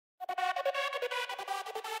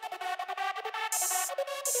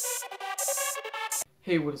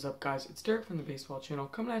Hey, what is up guys? It's Derek from the Baseball Channel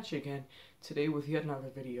coming at you again today with yet another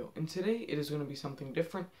video. And today it is going to be something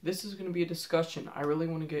different. This is going to be a discussion. I really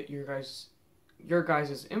want to get your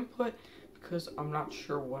guys' input because I'm not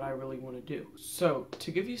sure what I really want to do. So, to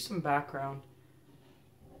give you some background,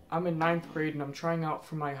 I'm in 9th grade and I'm trying out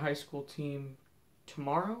for my high school team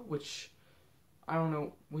tomorrow, which I don't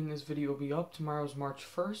know when this video will be up. Tomorrow's March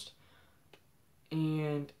 1st.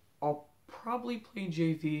 And I'll probably play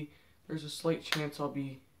JV. There's a slight chance I'll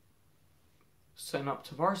be sent up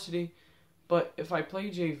to varsity, but if I play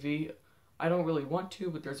JV, I don't really want to,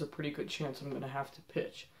 but there's a pretty good chance I'm going to have to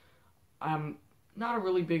pitch. I'm not a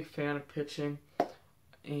really big fan of pitching,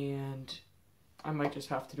 and I might just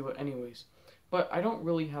have to do it anyways. But I don't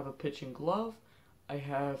really have a pitching glove. I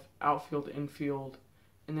have outfield, infield,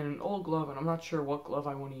 and then an old glove, and I'm not sure what glove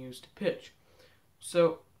I want to use to pitch.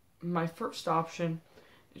 So my first option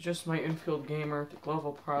is just my infield gamer, the glove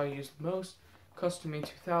I'll probably use the most, Custom Made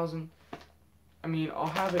 2000. I mean, I'll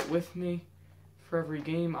have it with me for every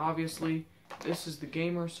game, obviously. This is the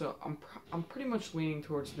gamer, so I'm pretty much leaning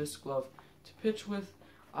towards this glove to pitch with.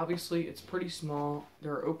 Obviously, it's pretty small.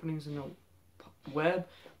 There are openings in the web.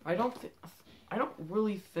 I don't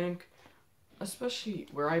really think, especially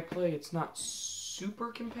where I play, it's not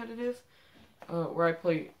super competitive, where I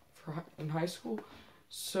play in high school.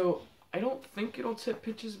 So I don't think it'll tip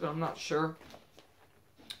pitches, but I'm not sure.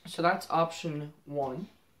 So that's option 1.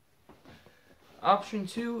 Option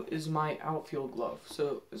 2 is my outfield glove.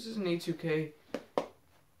 So this is an A2K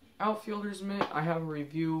outfielder's mitt. I have a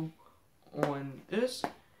review on this,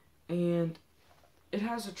 and it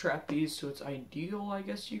has a trapeze, so it's ideal, I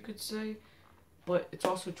guess you could say. But it's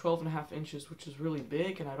also 12.5 inches, which is really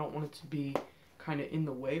big, and I don't want it to be kind of in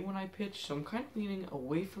the way when I pitch. So I'm kind of leaning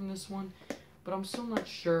away from this one. But I'm still not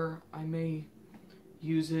sure. I may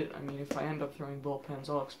use it. I mean, if I end up throwing bullpens,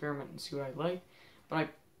 I'll experiment and see what I like. But I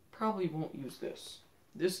probably won't use this.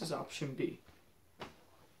 This is option B.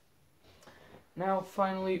 Now,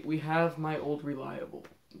 finally, we have my old reliable,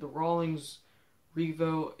 the Rawlings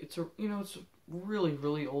Revo. It's a really,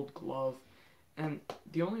 really old glove. And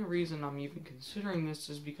the only reason I'm even considering this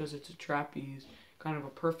is because it's a trapeze, kind of a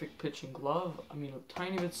perfect pitching glove. I mean, a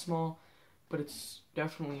tiny bit small, but it's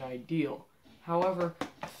definitely ideal. However,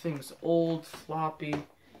 the thing's old, floppy,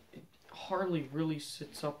 it hardly really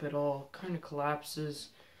sits up at all, kind of collapses,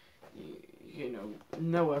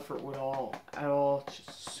 no effort at all, it's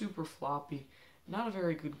just super floppy, not a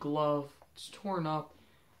very good glove, it's torn up,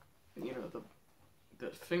 the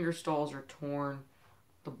finger stalls are torn,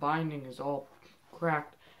 the binding is all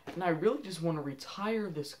cracked, and I really just want to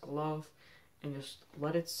retire this glove and just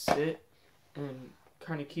let it sit and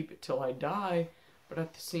kind of keep it till I die. But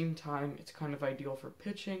at the same time, it's kind of ideal for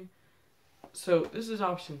pitching. So this is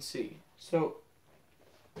option C. So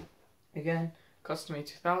again, Custom Made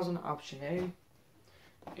 2000, option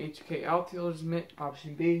A, A2K outfielder's mitt,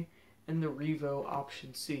 option B, and the Revo,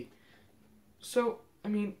 option C. So, I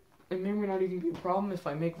mean, it may not even be a problem. If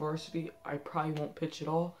I make varsity, I probably won't pitch at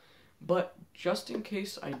all. But just in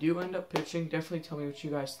case I do end up pitching, definitely tell me what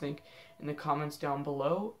you guys think in the comments down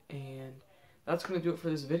below. And that's going to do it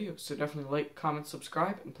for this video, so definitely like, comment,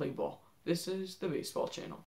 subscribe, and play ball. This is the Baseball Channel.